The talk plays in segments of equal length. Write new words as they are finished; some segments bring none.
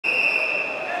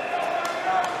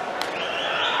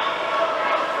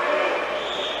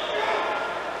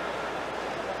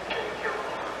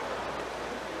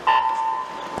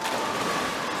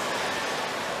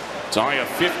Dahlia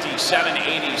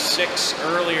 57.86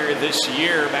 earlier this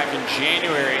year, back in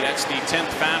January. That's the 10th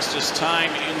fastest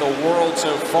time in the world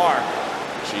so far.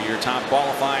 She, your top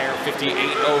qualifier,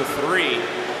 58.03.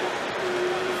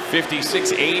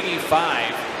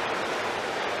 56.85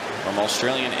 from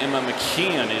Australian Emma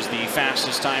McKeon is the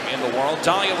fastest time in the world.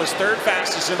 Dahlia was third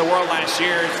fastest in the world last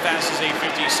year, as fast as a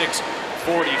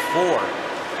 56.44.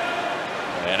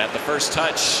 And at the first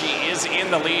touch, she is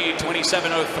in the lead,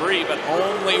 27.03, but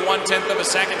only 1/10 of a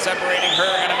second separating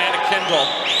her and Amanda Kendall.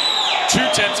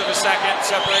 2/10 of a second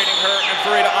separating her and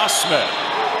Farida Osman.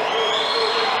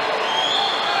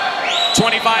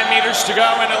 25 meters to go,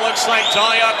 and it looks like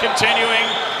Dahlia continuing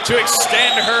to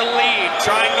extend her lead,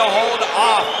 trying to hold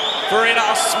off Farida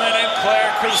Osman and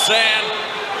Curzan.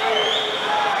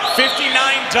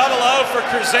 59.00 for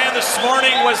Curzan this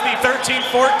morning was the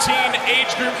 13-14 age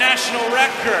group national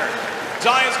record.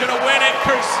 Dahlia's going to win it.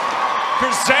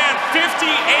 Curzan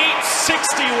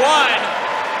 58.61.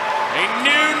 A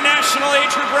new national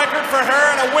age group record for her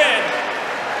and a win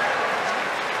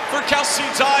for Kelsi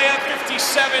Dahlia,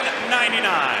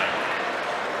 57.99.